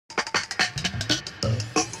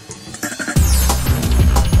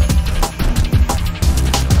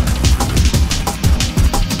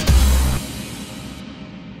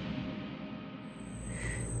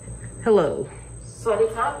Hello. สวัสดี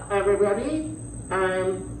ครับ everybody. I'm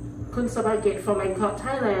Kun Sabaget from Bangkok,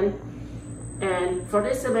 Thailand. And for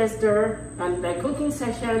this semester and the cooking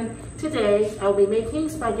session, today I'll be making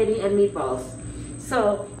spaghetti and meatballs. So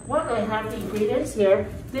what I have the ingredients here,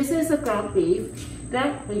 this is a ground beef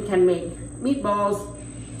that we can make meatballs.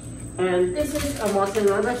 And this is a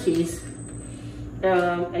mozzarella cheese.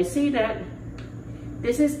 I see that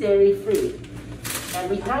this is dairy free. And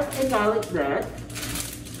we have a garlic bread.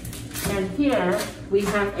 And here we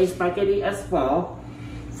have a spaghetti as well,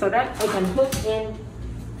 so that I can put in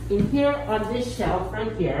here on this shelf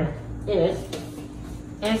right here is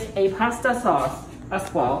a pasta sauce as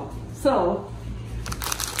well. So,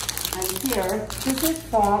 and here, this is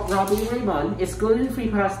for Robbie Raymond. It's gluten-free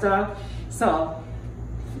pasta. So,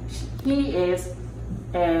 he is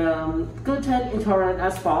gluten intolerant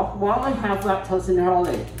as well, while I have lactose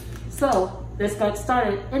intolerant. So, let's get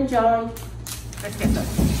started. Enjoy. Let's get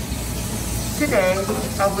started. Today,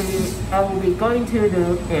 I will be going to do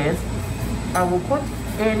is I will put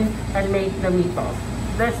in and make the meatballs.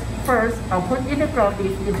 First, I'll put in the ground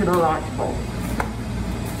beef into the large bowl.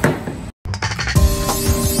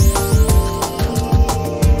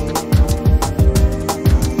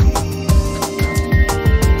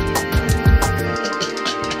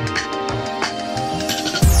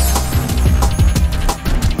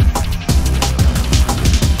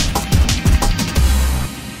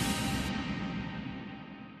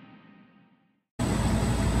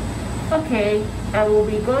 Okay, I will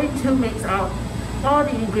be going to mix out all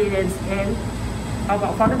the ingredients in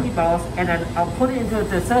about 4 meatballs, and then I'll put it into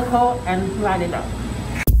the circle and line it up.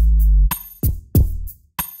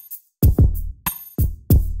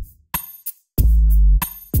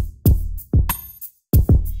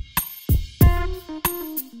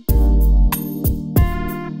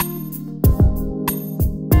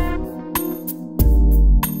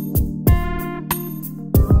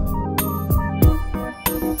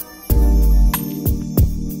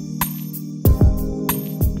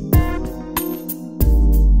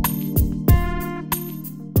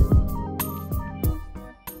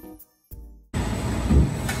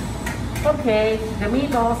 Okay, the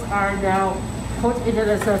meatballs are now put into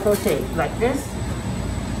the circle shape like this.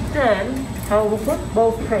 Then I will put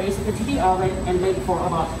both trays into the oven and bake for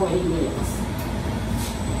about 20 minutes.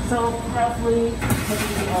 So roughly put it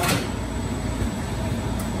in the oven.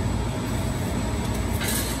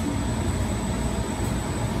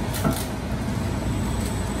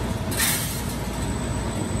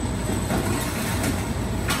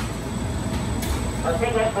 I'll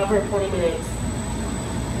take that over 20 minutes.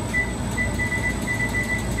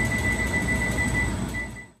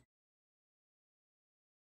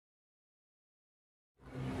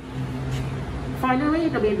 Finally,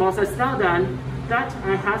 the meatballs are now done. That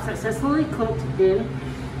I have successfully cooked in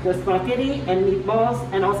the spaghetti and meatballs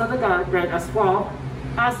and also the garlic bread as well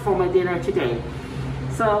as for my dinner today.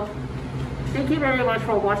 So, thank you very much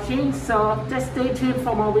for watching. So, just stay tuned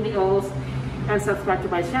for more videos and subscribe to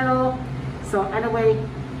my channel. So, anyway,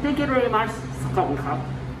 thank you very much. ขอบคุณครั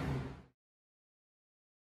บ